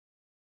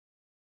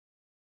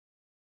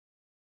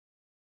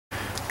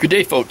Good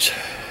day, folks.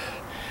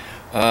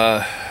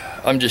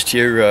 I'm just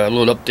here, a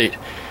little update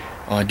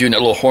on doing that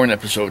little horn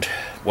episode,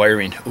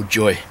 wiring. Oh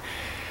joy.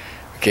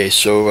 Okay,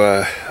 so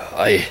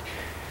I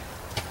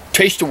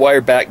traced the wire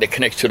back that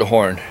connects to the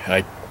horn.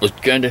 I was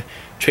going to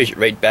trace it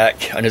right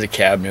back under the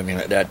cab and everything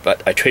like that,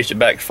 but I traced it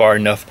back far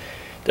enough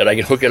that I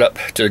can hook it up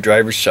to the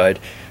driver's side,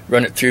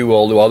 run it through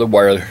all the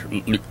wire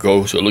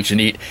go so it looks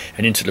neat,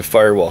 and into the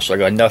firewall. So I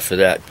got enough of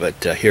that,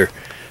 but here,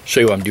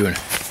 show you what I'm doing.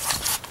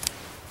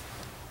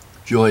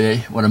 Joy, eh?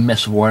 What a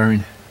mess of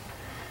wiring.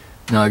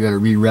 Now I gotta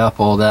rewrap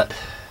all that.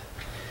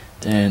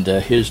 And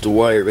here's the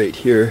wire right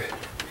here.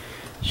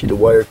 See, the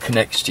wire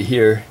connects to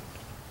here,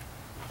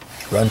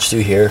 runs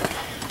through here,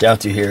 down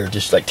through here,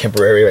 just like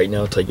temporary right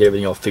now until I get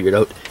everything all figured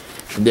out.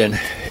 And then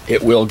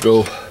it will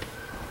go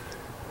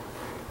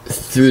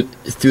through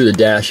the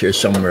dash here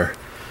somewhere.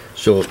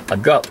 So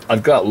I've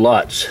got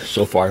lots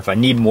so far. If I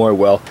need more,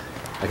 well,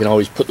 I can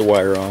always put the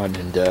wire on.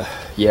 And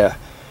yeah,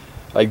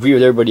 I agree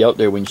with everybody out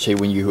there when you say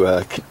when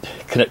you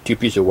connect two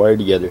pieces of wire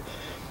together,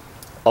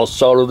 I'll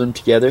solder them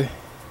together.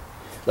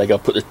 Like I'll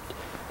put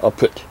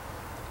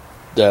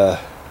the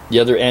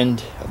other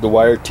end of the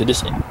wire to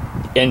this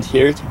end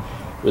here,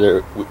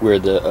 where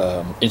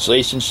the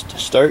insulation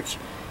starts.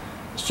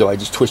 So I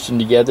just twist them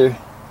together,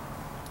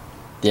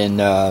 then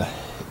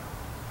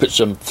put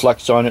some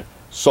flux on it,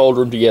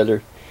 solder them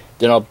together.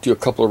 Then I'll do a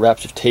couple of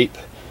wraps of tape,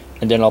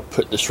 and then I'll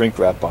put the shrink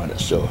wrap on it.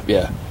 So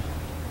yeah,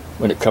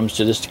 when it comes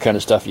to this kind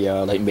of stuff, yeah,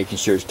 I like making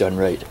sure it's done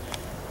right.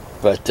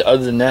 But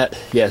other than that,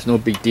 yeah, it's no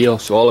big deal.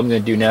 So all I'm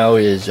going to do now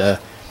is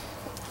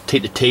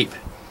take the tape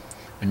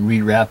and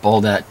rewrap all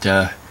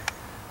that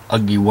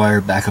ugly wire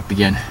back up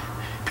again,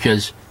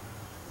 because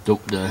the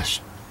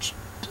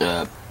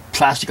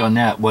plastic on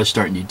that was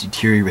starting to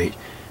deteriorate.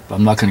 But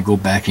I'm not going to go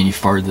back any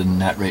farther than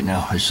that right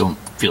now. I just don't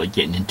feel like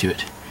getting into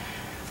it.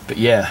 But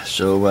yeah,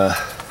 so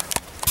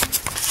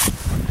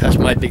that's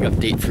my big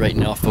update for right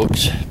now,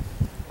 folks.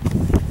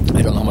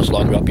 I don't know how much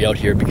longer I'll be out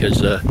here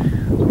because the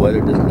weather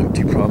doesn't look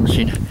too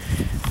promising.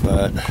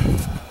 But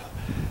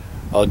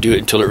I'll do it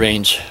until it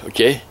rains,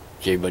 okay?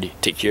 Okay, everybody,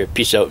 take care,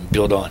 peace out, and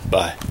build on.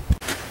 Bye.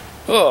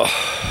 Oh,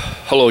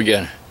 hello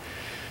again.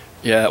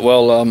 Yeah,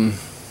 well,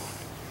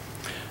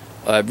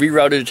 I've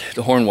rerouted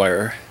the horn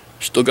wire.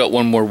 Still got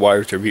one more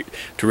wire to route,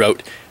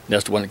 and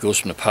that's the one that goes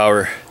from the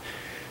power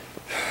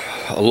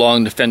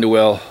along the fender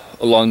well,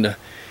 along the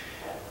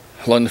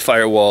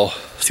firewall,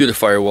 through the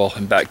firewall,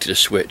 and back to the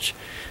switch.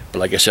 But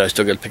like I said, I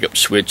still got to pick up the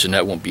switch, and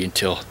that won't be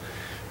until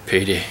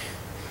payday.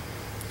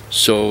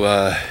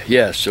 So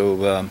yeah,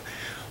 so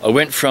I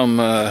went from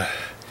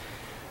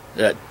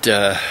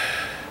that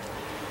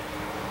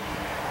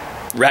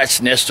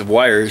rat's nest of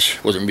wires.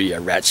 It wasn't really a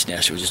rat's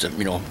nest. It was just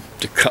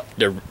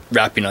the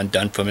wrapping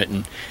undone from it,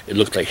 and it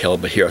looked like hell.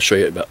 But here, I'll show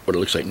you about what it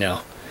looks like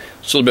now.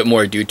 It's a little bit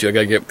more to do to. I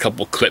gotta get a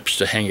couple clips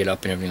to hang it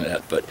up and everything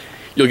like that, but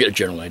you'll get a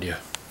general idea.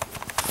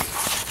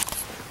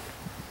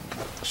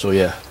 So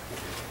yeah,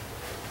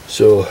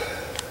 so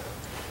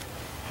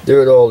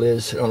there it all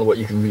is. I don't know what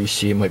you can really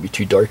see. It might be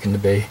too dark in the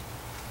bay,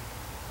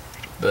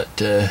 but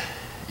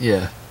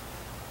yeah,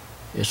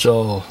 it's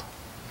all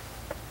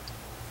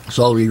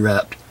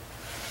rewrapped.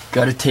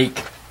 Got to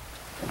take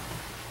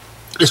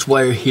this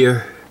wire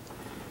here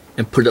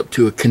and put it up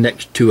to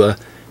a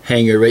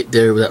hanger right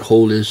there where that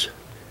hole is,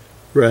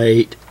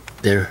 right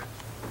there.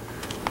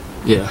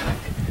 Yeah,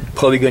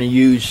 probably going to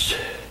use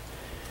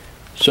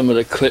some of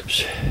the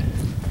clips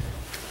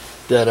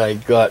that I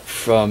got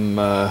from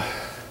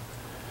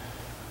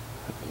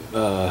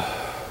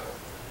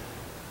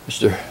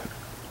Mr.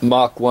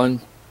 Mach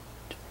 1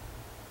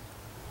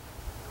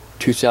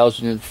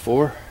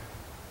 2004.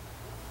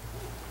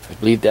 I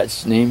believe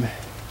that's his name.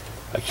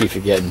 I keep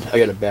forgetting. I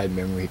got a bad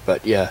memory,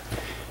 but yeah.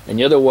 And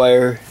the other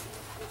wire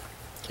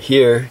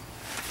here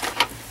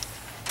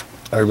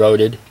I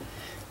routed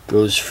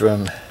goes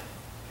from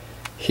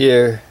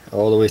here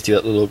all the way through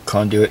that little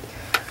conduit,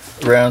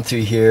 around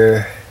through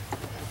here,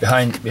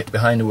 behind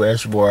the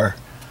reservoir,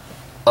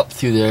 up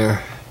through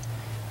there,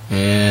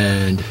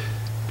 and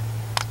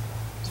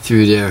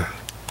through there.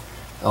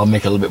 I'll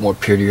make it a little bit more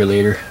prettier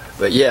later,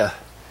 but yeah.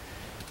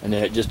 And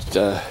then it just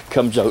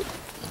comes out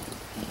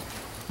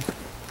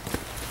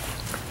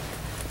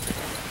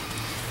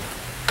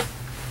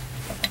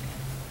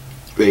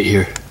right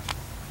here.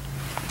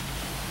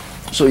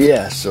 So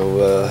yeah,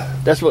 so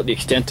that's about the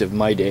extent of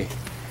my day.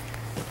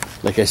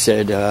 Like I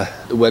said,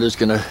 the weather's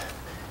gonna,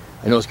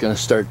 I know it's gonna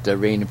start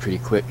raining pretty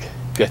quick.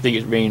 I think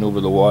it's raining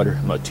over the water,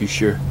 I'm not too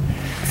sure.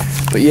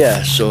 But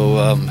yeah,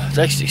 so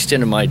that's the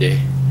extent of my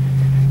day.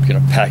 I'm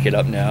gonna pack it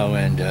up now,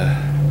 and I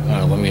don't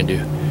know what I'm gonna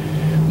do.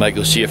 Might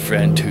go see a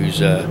friend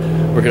who's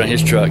working on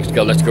his truck. He's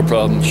got electrical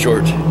problems,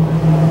 short.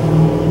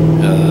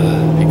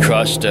 He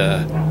crossed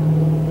a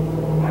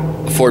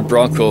Ford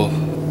Bronco,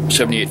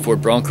 78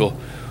 Ford Bronco,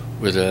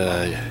 with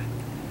a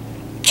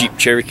Jeep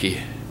Cherokee.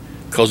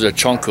 Calls it a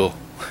Chonko.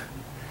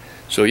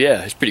 So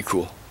yeah, it's pretty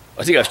cool.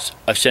 I think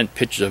I've sent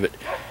pictures of it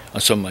on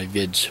some of my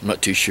vids. I'm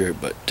not too sure,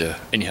 but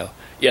anyhow,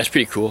 yeah, it's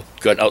pretty cool.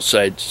 Got an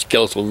outside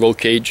skeletal roll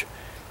cage.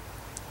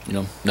 You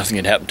know, nothing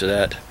had happened to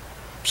that.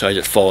 besides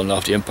it falling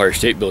off the Empire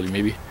State Building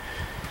maybe.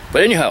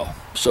 But anyhow,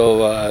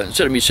 so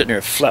instead of me sitting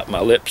there flapping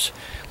my lips,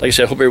 like I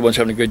said, I hope everyone's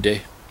having a good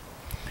day.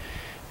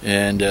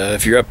 And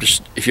if you're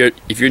if you're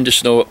into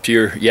snow up to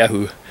your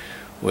Yahoo,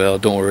 well,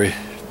 don't worry,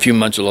 a few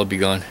months will all be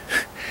gone.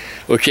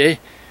 Okay,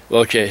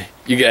 well, okay,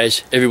 you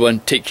guys, everyone,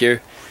 take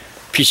care,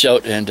 peace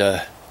out, and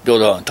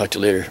build on. Talk to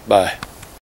you later. Bye.